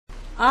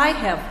I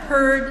have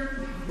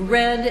heard,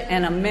 read,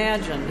 and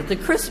imagined the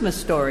Christmas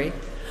story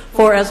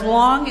for as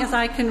long as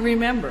I can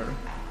remember,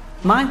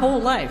 my whole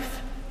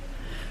life.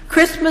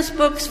 Christmas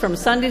books from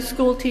Sunday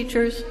school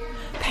teachers,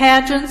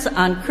 pageants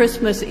on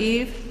Christmas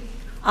Eve.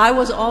 I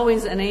was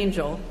always an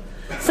angel,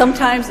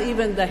 sometimes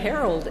even the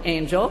herald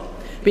angel,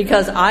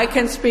 because I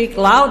can speak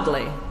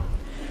loudly.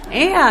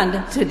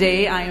 And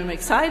today I am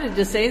excited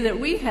to say that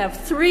we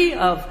have 3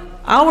 of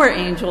our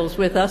angels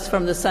with us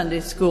from the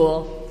Sunday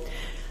school,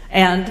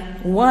 and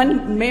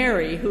one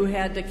Mary who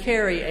had to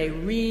carry a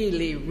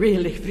really,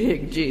 really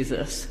big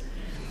Jesus.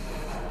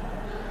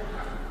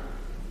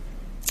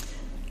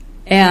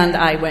 And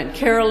I went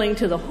caroling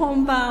to the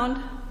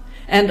homebound,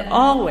 and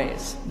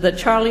always the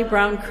Charlie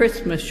Brown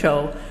Christmas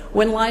show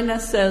when Lina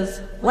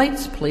says,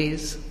 "Lights,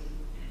 please."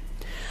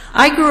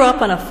 I grew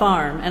up on a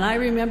farm, and I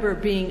remember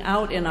being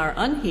out in our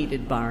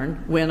unheated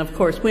barn when, of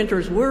course,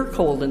 winters were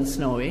cold and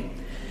snowy.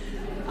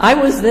 I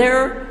was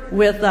there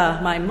with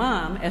my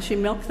mom as she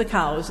milked the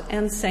cows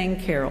and sang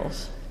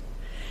carols.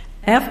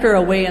 After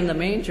Away in the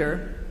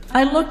Manger,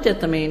 I looked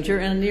at the manger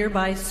in a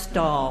nearby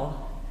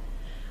stall.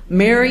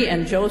 Mary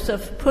and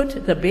Joseph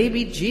put the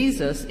baby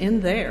Jesus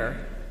in there.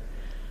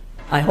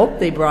 I hope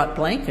they brought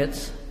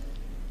blankets.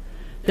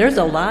 There's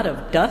a lot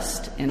of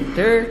dust and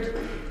dirt,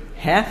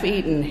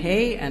 half-eaten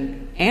hay,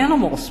 and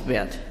animal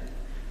spit.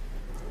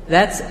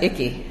 That's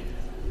icky.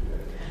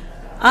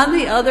 On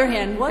the other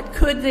hand, what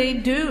could they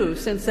do,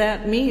 since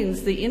that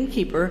means the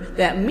innkeeper,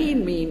 that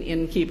mean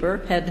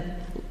innkeeper, had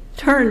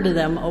turned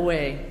them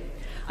away?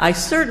 I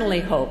certainly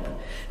hope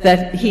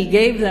that he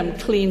gave them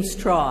clean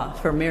straw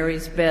for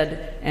Mary's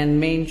bed and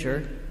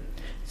manger.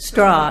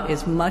 Straw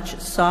is much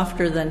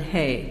softer than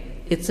hay.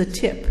 It's a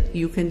tip.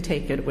 You can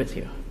take it with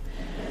you.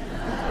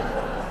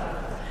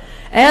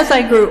 As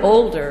I grew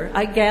older,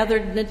 I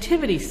gathered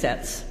nativity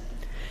sets.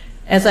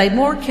 As I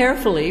more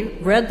carefully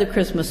read the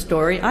Christmas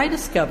story, I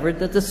discovered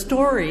that the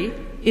story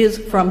is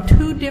from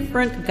 2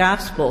 different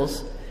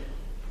Gospels,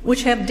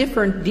 which have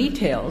different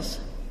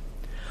details.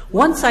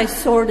 Once I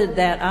sorted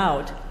that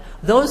out,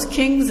 those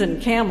kings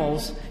and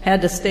camels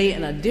had to stay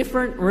in a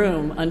different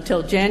room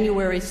until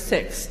January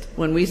 6th,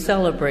 when we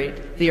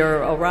celebrate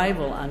their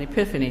arrival on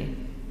Epiphany.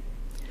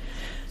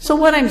 So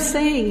what I'm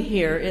saying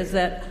here is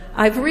that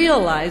I've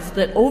realized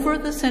that over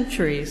the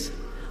centuries,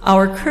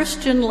 our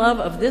Christian love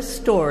of this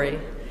story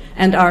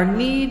and our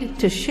need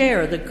to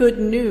share the good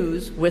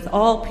news with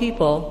all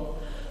people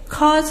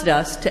caused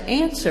us to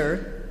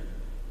answer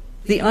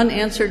the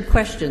unanswered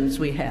questions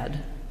we had.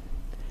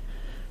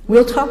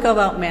 We'll talk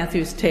about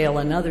Matthew's tale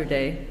another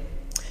day.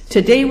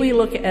 Today we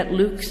look at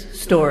Luke's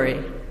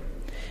story.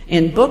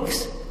 In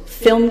books,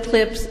 film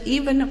clips,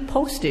 even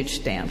postage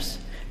stamps,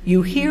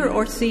 you hear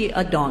or see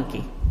a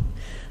donkey,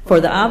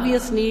 for the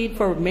obvious need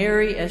for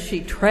Mary as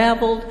she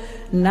traveled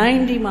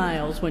 90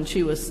 miles when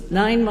she was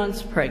 9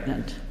 months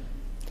pregnant.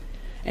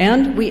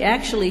 And we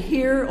actually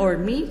hear or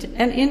meet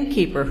an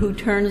innkeeper who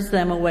turns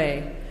them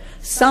away,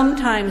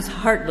 sometimes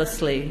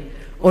heartlessly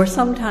or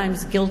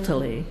sometimes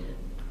guiltily.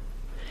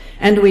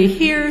 And we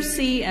hear,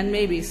 see, and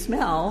maybe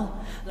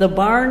smell the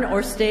barn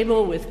or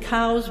stable with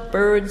cows,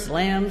 birds,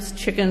 lambs,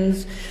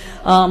 chickens,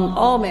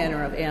 all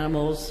manner of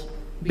animals,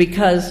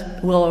 because,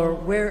 well,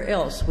 where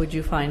else would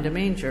you find a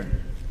manger?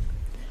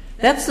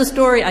 That's the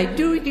story I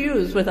do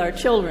use with our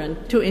children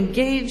to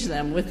engage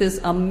them with this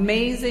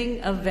amazing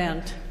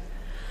event.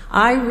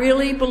 I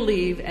really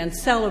believe and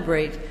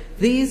celebrate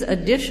these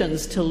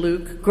additions to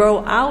Luke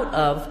grow out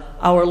of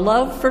our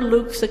love for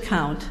Luke's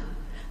account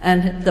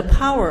and the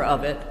power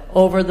of it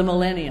over the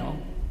millennial.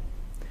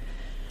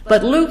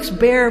 But Luke's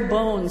bare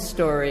bones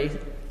story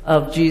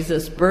of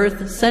Jesus'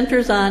 birth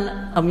centers on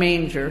a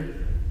manger.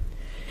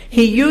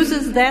 He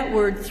uses that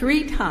word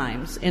 3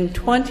 times in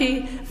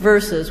 20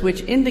 verses,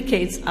 which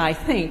indicates, I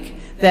think,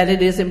 that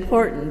it is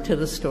important to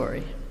the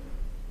story.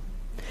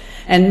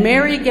 And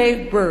Mary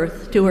gave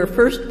birth to her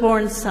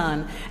firstborn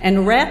son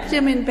and wrapped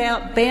him in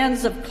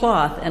bands of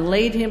cloth and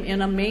laid him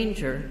in a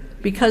manger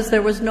because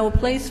there was no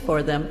place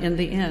for them in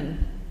the inn.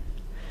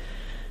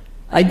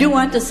 I do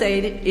want to say,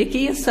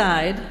 icky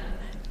aside,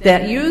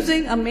 that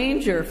using a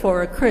manger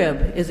for a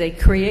crib is a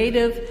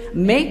creative,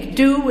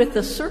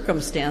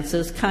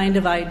 make-do-with-the-circumstances kind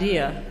of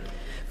idea.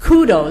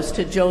 Kudos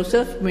to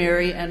Joseph,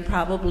 Mary, and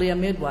probably a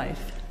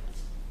midwife.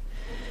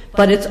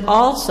 But it's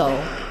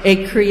also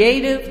a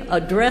creative,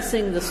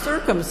 addressing the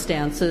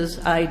circumstances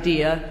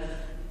idea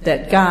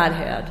that God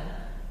had.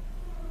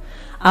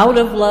 Out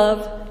of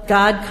love,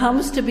 God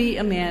comes to be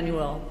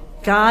Emmanuel.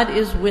 God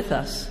is with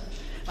us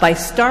by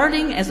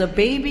starting as a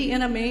baby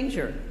in a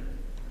manger.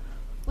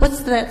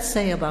 What's that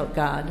say about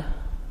God?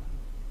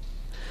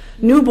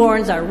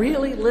 Newborns are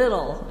really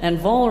little and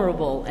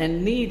vulnerable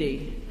and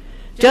needy.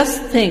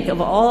 Just think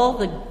of all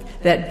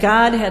that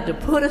God had to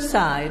put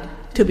aside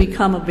to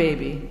become a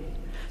baby.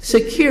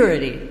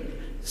 Security,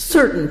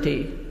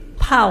 certainty,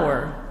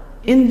 power,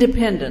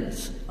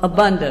 independence,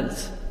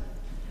 abundance.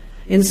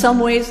 In some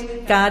ways,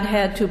 God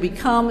had to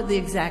become the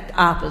exact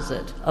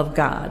opposite of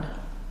God.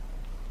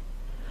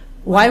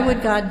 Why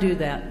would God do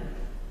that?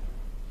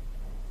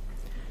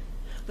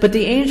 But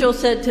the angel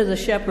said to the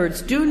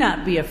shepherds, "Do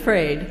not be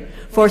afraid,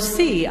 for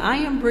see, I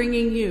am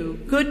bringing you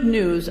good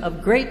news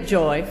of great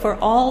joy for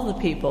all the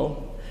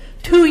people.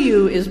 To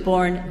you is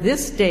born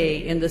this day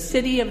in the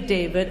city of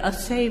David a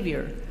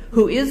Savior,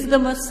 who is the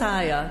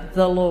Messiah,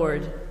 the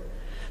Lord.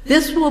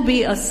 This will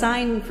be a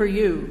sign for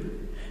you.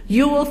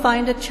 You will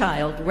find a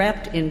child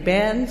wrapped in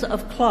bands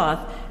of cloth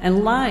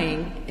and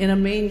lying in a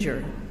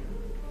manger."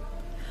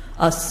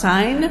 A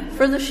sign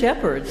for the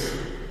shepherds.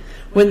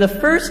 When the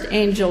first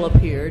angel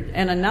appeared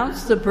and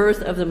announced the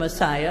birth of the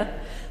Messiah,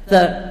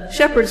 the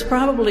shepherds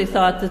probably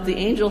thought that the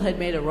angel had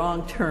made a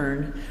wrong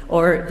turn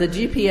or the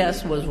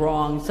GPS was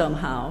wrong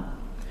somehow.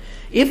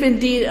 If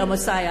indeed a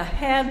Messiah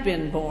had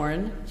been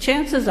born,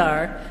 chances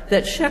are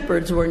that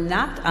shepherds were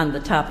not on the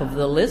top of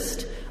the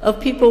list of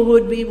people who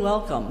would be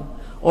welcome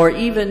or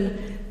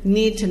even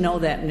need to know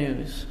that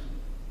news.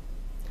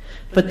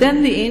 But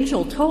then the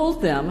angel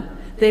told them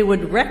they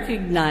would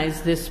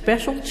recognize this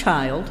special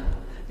child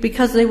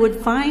because they would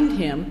find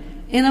him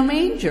in a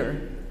manger.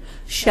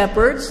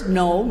 Shepherds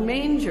know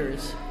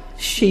mangers.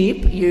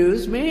 Sheep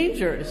use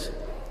mangers.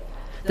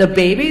 The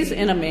baby's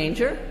in a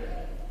manger.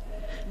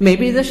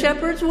 Maybe the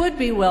shepherds would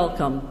be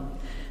welcome.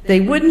 They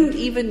wouldn't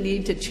even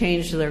need to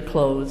change their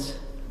clothes.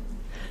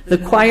 The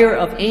choir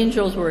of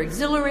angels were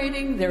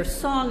exhilarating. Their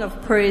song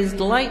of praise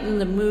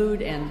lightened the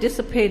mood and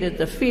dissipated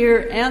the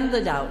fear and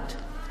the doubt.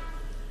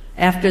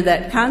 After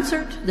that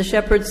concert, the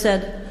shepherds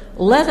said,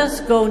 "Let us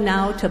go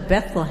now to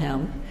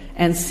Bethlehem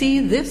and see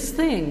this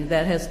thing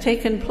that has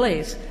taken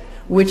place,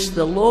 which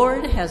the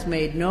Lord has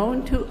made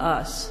known to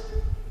us."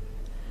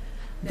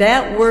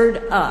 That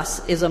word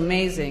 "us" is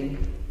amazing.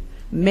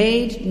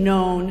 Made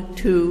known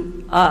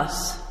to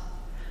us.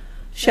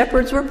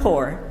 Shepherds were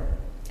poor,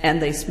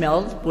 and they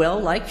smelled, well,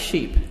 like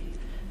sheep.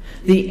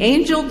 The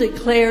angel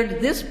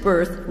declared this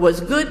birth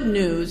was good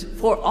news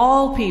for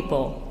all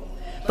people.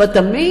 But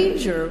the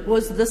manger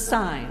was the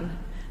sign,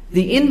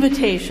 the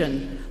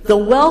invitation, the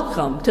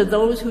welcome to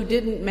those who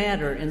didn't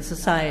matter in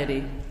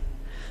society.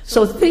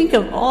 So think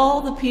of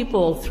all the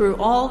people through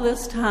all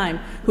this time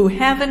who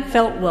haven't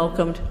felt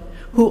welcomed,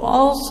 who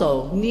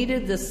also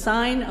needed the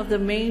sign of the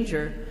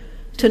manger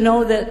to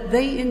know that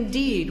they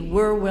indeed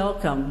were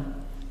welcome.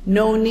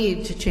 No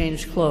need to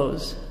change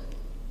clothes.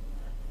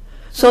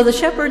 So the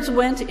shepherds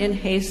went in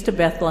haste to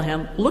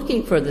Bethlehem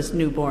looking for this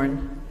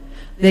newborn.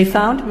 They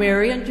found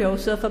Mary and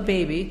Joseph, a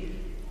baby,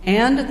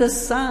 and the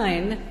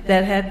sign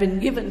that had been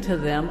given to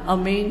them, a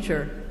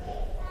manger.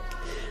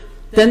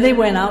 Then they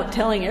went out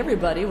telling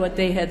everybody what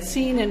they had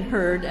seen and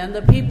heard, and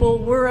the people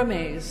were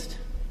amazed.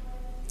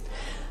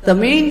 The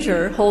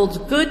manger holds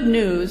good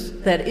news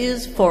that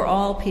is for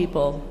all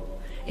people.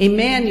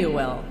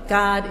 Emmanuel,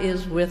 God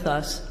is with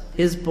us,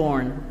 is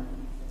born.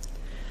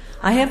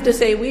 I have to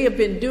say, we have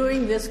been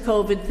doing this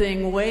COVID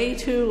thing way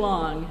too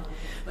long,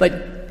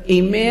 but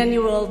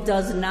Emmanuel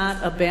does not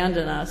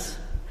abandon us.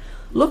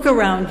 Look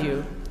around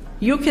you.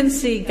 You can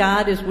see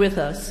God is with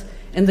us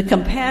in the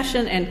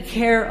compassion and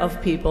care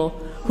of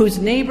people whose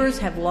neighbors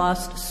have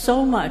lost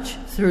so much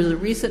through the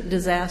recent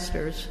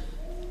disasters.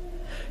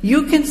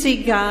 You can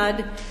see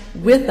God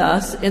with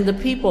us in the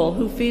people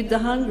who feed the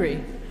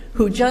hungry,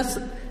 who just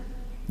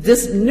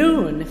this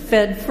noon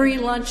fed free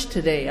lunch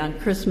today on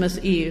Christmas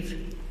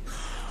Eve,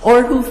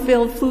 or who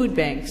fill food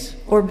banks,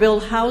 or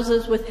build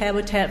houses with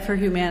Habitat for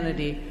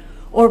Humanity,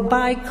 or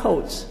buy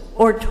coats,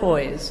 or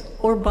toys,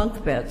 or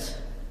bunk beds.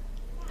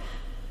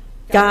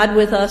 God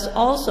with us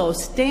also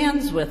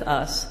stands with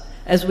us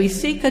as we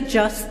seek a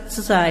just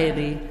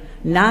society,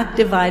 not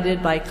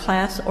divided by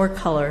class or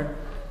color.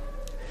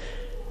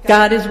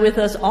 God is with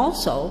us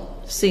also,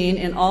 seen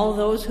in all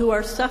those who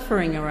are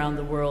suffering around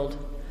the world,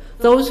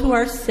 those who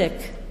are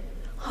sick,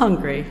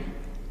 hungry,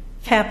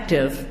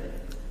 captive,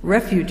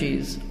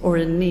 refugees, or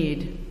in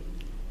need.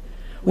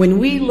 When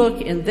we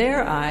look in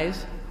their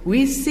eyes,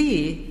 we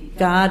see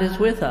God is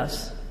with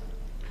us.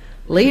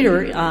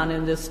 Later on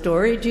in this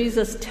story,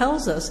 Jesus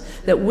tells us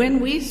that when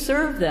we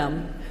serve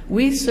them,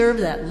 we serve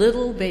that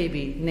little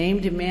baby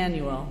named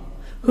Emmanuel,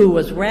 who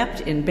was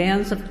wrapped in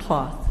bands of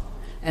cloth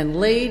and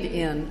laid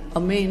in a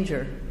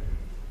manger.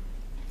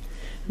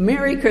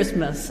 Merry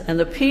Christmas, and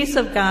the peace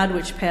of God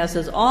which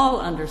passes all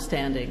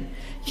understanding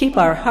keep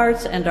our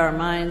hearts and our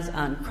minds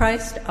on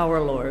Christ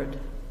our Lord.